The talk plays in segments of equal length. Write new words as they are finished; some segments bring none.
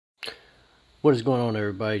What is going on,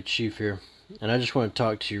 everybody? Chief here, and I just want to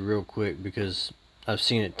talk to you real quick because I've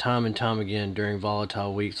seen it time and time again during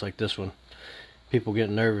volatile weeks like this one. People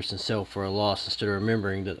get nervous and sell for a loss instead of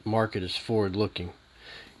remembering that the market is forward looking.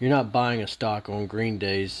 You're not buying a stock on green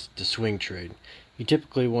days to swing trade. You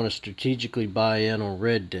typically want to strategically buy in on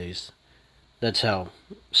red days. That's how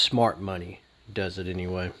smart money does it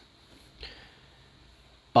anyway.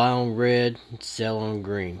 Buy on red, sell on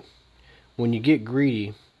green. When you get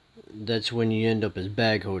greedy, that's when you end up as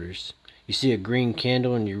bag holders. You see a green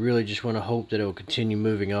candle and you really just want to hope that it will continue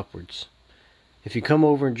moving upwards. If you come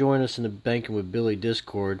over and join us in the Banking with Billy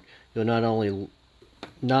Discord, you'll not only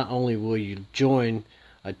will you join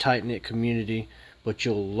a tight-knit community, but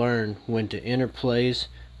you'll learn when to enter plays,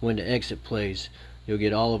 when to exit plays. You'll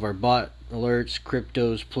get all of our bot alerts,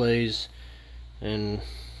 cryptos plays, and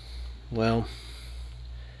well,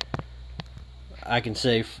 I can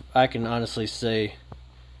honestly say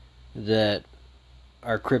that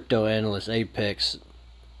our crypto analyst Apex,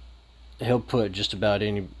 he'll put just about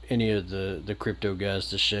any of the crypto guys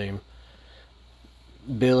to shame.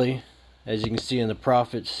 Billy, as you can see in the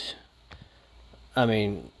profits, I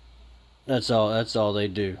mean, that's all they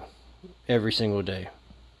do every single day.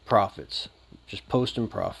 Profits, just posting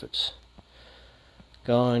profits,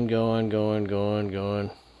 going,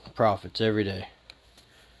 profits every day.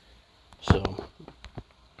 So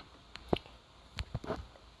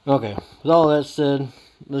okay, with all that said,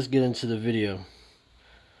 let's get into the video.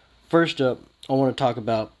 First up, I want to talk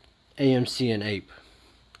about AMC and Ape.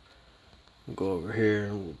 I'll go over here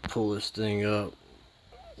and we'll pull this thing up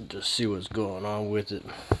and just see what's going on with it.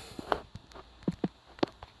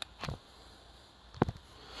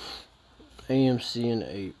 AMC and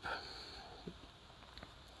Ape.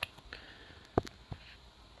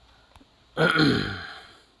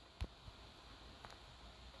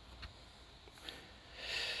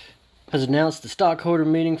 Has announced the stockholder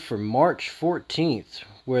meeting for March 14th,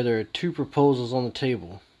 where there are two proposals on the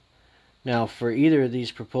table. Now, for either of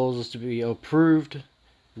these proposals to be approved,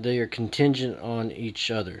 they are contingent on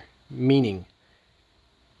each other, meaning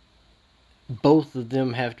both of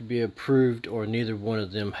them have to be approved or neither one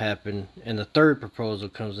of them happen, and the third proposal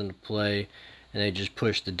comes into play and they just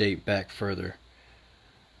push the date back further.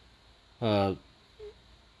 So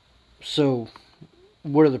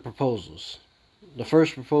what are the proposals? The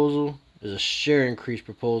first proposal is a share increase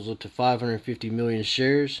proposal to 550 million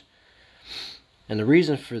shares. And the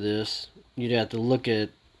reason for this, you'd have to look at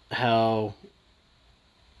how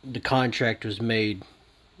the contract was made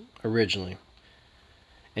originally.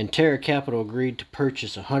 And Terra Capital agreed to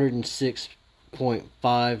purchase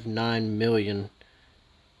 106.59 million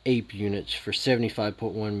Ape units for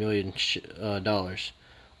 $75.1 million,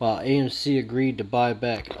 while AMC agreed to buy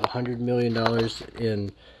back $100 million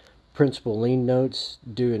in principal lien notes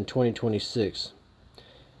due in 2026.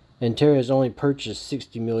 And Terra has only purchased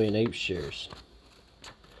 60 million Ape shares.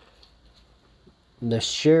 The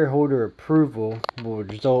shareholder approval will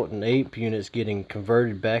result in Ape units getting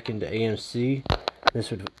converted back into AMC. This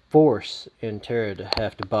would force Terra to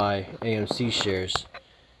have to buy AMC shares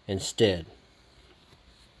instead.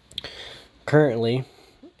 Currently,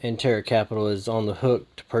 Terra Capital is on the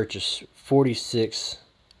hook to purchase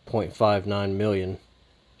 46.59 million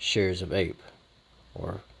shares of Ape,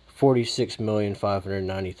 or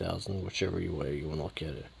 46,590,000, whichever way you want to look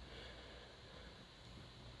at it.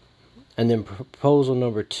 And then proposal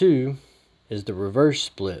number 2 is the reverse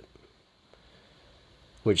split,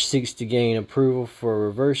 which seeks to gain approval for a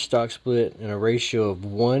reverse stock split in a ratio of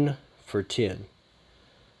 1-for-10.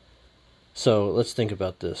 So let's think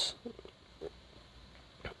about this.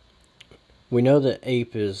 We know that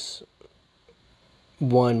Ape is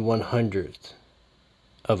 1/100th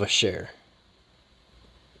of a share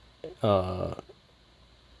of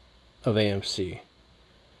AMC,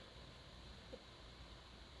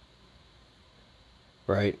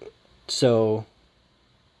 right? So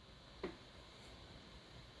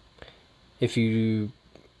if you,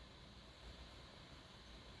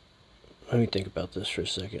 let me think about this for a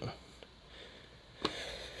second.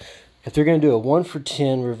 If they're going to do a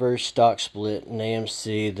 1-for-10 reverse stock split in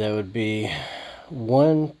AMC, that would be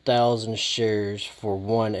 1,000 shares for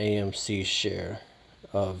one AMC share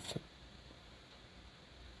of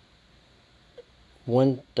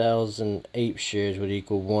 1,000 Ape shares would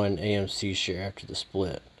equal one AMC share after the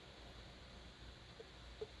split,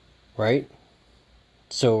 right?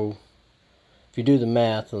 So if you do the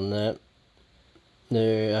math on that,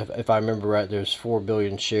 if I remember right, there's 4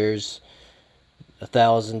 billion shares.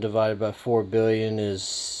 1,000 divided by 4 billion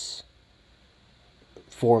is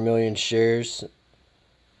 4 million shares.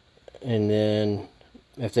 And then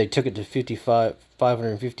if they took it to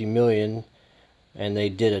 550 million, and they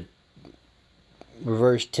did a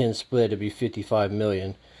reverse 10 split, it'd be 55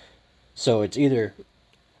 million. So it's either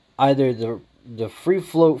the free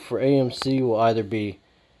float for AMC will either be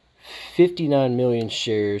 59 million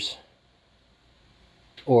shares,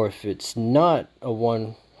 or if it's not a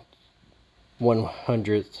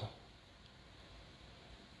 1/100th,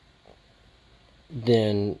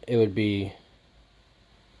 then it would be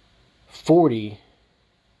 40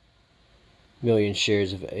 million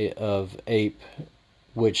shares of APE,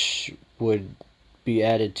 which would be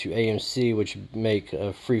added to AMC, which would make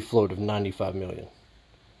a free float of 95 million.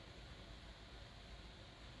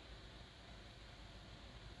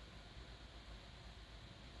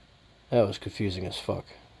 That was confusing as fuck.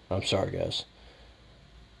 I'm sorry, guys.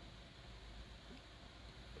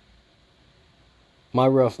 My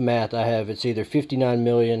rough math, I have it's either 59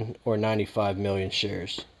 million or 95 million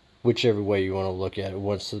shares, whichever way you want to look at it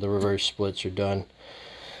once the reverse splits are done.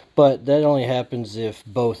 But that only happens if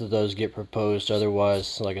both of those get proposed.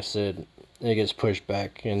 Otherwise, like I said, it gets pushed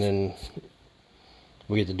back, and then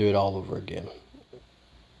we get to do it all over again.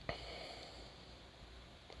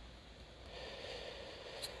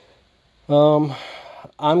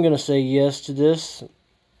 I'm gonna say yes to this,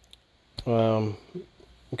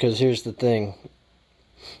 because here's the thing: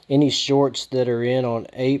 any shorts that are in on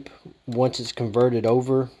APE, once it's converted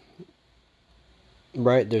over,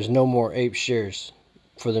 right, there's no more APE shares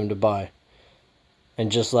for them to buy. And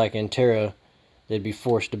just like in Terra, they'd be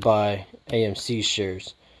forced to buy AMC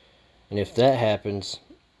shares. And if that happens,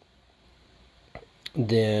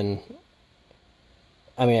 then,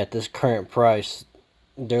 I mean, at this current price,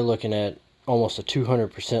 they're looking at almost a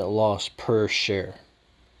 200% loss per share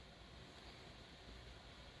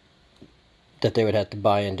that they would have to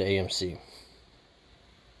buy into AMC.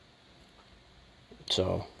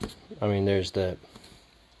 So, I mean, there's that.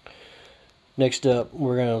 Next up,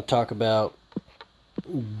 we're going to talk about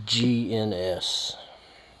GNS.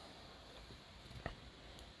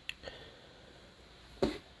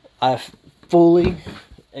 I fully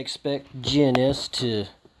expect GNS to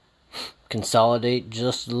consolidate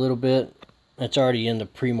just a little bit. It's already in the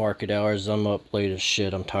pre-market hours. I'm up late as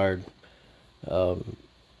shit. I'm tired.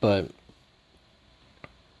 But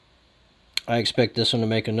I expect this one to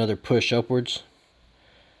make another push upwards.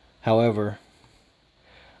 However,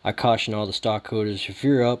 I caution all the stockholders, if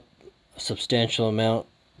you're up a substantial amount,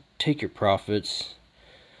 take your profits.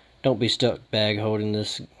 Don't be stuck bag holding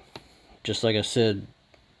this. Just like I said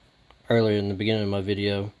earlier in the beginning of my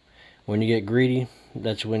video, when you get greedy,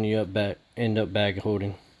 that's when you end up bag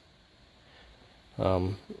holding.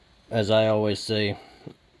 As I always say,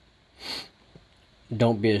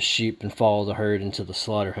 don't be a sheep and follow the herd into the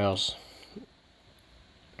slaughterhouse.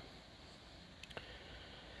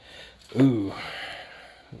 Ooh,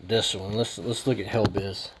 this one. Let's look at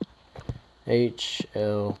Hlbz. Hlbz.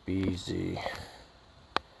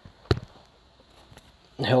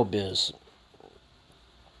 Hlbz.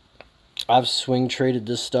 I've swing traded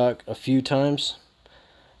this stock a few times.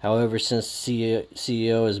 However, since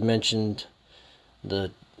CEO has mentioned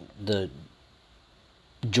the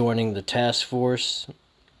joining the task force,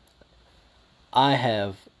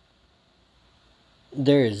 there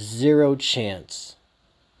is zero chance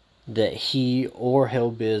that he or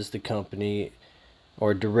Hlbz, the company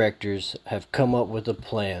or directors, have come up with a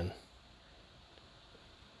plan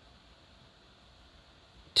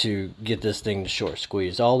to get this thing to short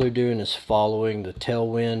squeeze. All they're doing is following the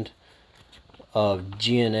tailwind of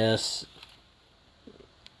GNS,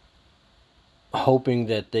 hoping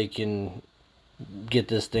that they can get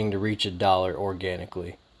this thing to reach $1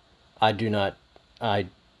 organically. I do not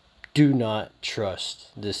trust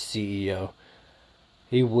this CEO.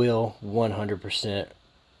 He will 100%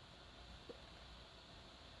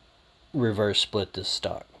 reverse split this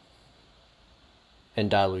stock and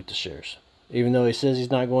dilute the shares. Even though he says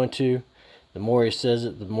he's not going to, the more he says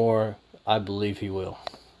it, the more I believe he will.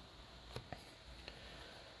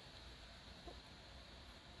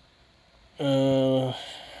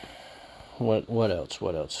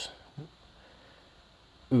 What else?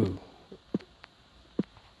 Ooh.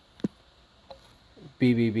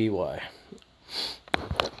 Bbby.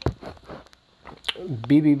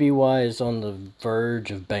 Bbby is on the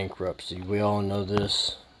verge of bankruptcy. We all know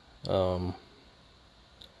this.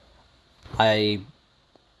 I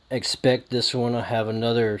expect this one to have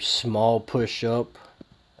another small push up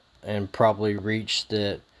and probably reach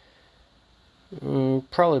that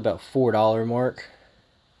probably about $4 mark.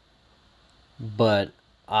 But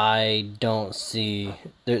I don't see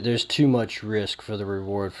there's too much risk for the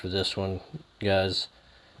reward for this one, guys.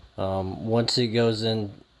 Once it goes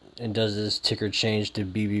in and does this ticker change to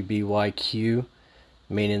BBBYQ,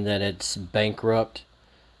 meaning that it's bankrupt.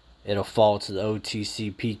 It'll fall to the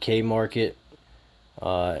OTC PK market,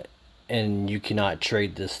 and you cannot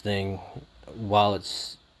trade this thing while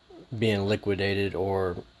it's being liquidated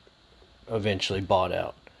or eventually bought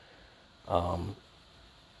out.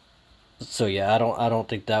 So yeah, I don't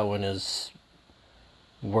think that one is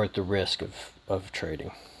worth the risk of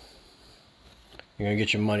trading. You're gonna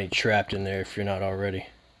get your money trapped in there if you're not already.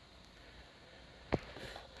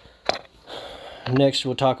 Next,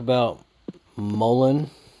 we'll talk about Muln.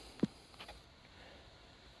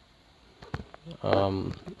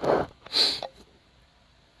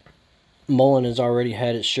 Muln has already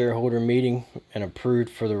had its shareholder meeting and approved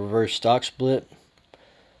for the reverse stock split.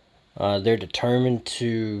 They're determined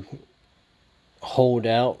to hold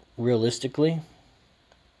out realistically.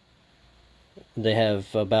 They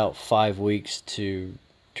have about 5 weeks to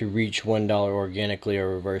reach $1 organically or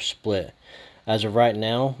reverse split. As of right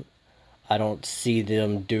now, I don't see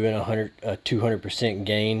them doing a 200%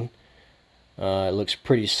 gain. It looks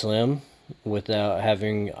pretty slim without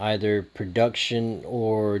having either production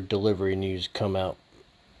or delivery news come out.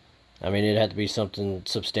 I mean, it had to be something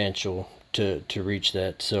substantial to reach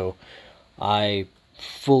that. So I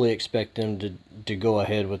fully expect them to go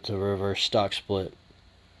ahead with the reverse stock split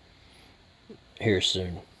here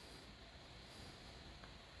soon.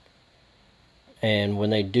 And when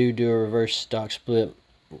they do a reverse stock split,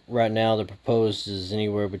 right now the proposed is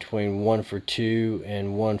anywhere between 1 for 2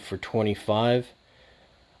 and 1 for 25.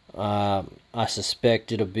 I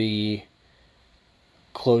suspect it'll be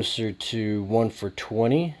closer to 1 for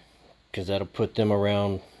 20, because that'll put them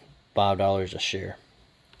around $5 a share.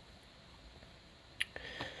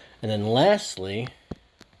 And then lastly,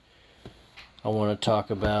 I want to talk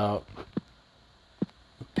about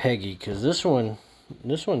Pegy, because this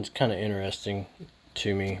one's kind of interesting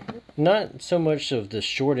to me. Not so much of the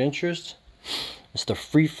short interest, it's the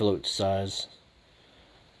free float size.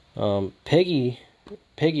 Pegy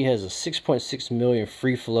has a 6.6 million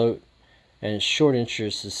free float, and its short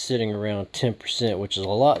interest is sitting around 10%, which is a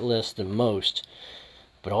lot less than most.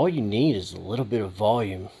 But all you need is a little bit of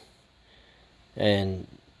volume, and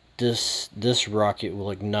this rocket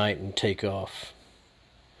will ignite and take off.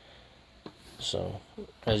 So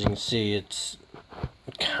as you can see, it's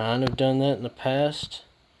kind of done that in the past,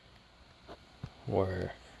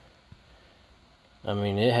 where, I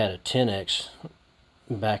mean, it had a 10x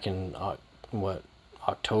back in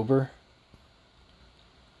October.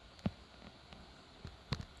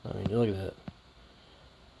 I mean, look at that.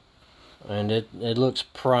 And it looks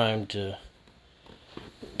primed to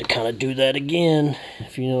kind of do that again,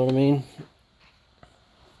 if you know what I mean.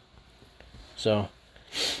 So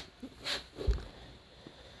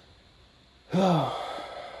alright,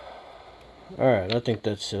 I think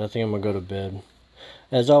that's it. I think I'm gonna go to bed.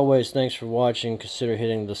 As always, thanks for watching. Consider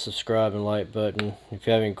hitting the subscribe and like button. If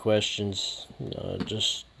you have any questions,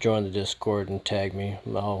 just join the Discord and tag me.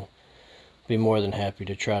 I'll be more than happy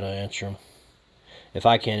to try to answer them. If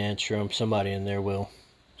I can't answer them, somebody in there will.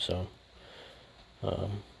 So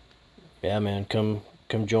yeah, man, come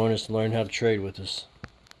join us and learn how to trade with us.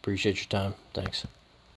 Appreciate your time. Thanks.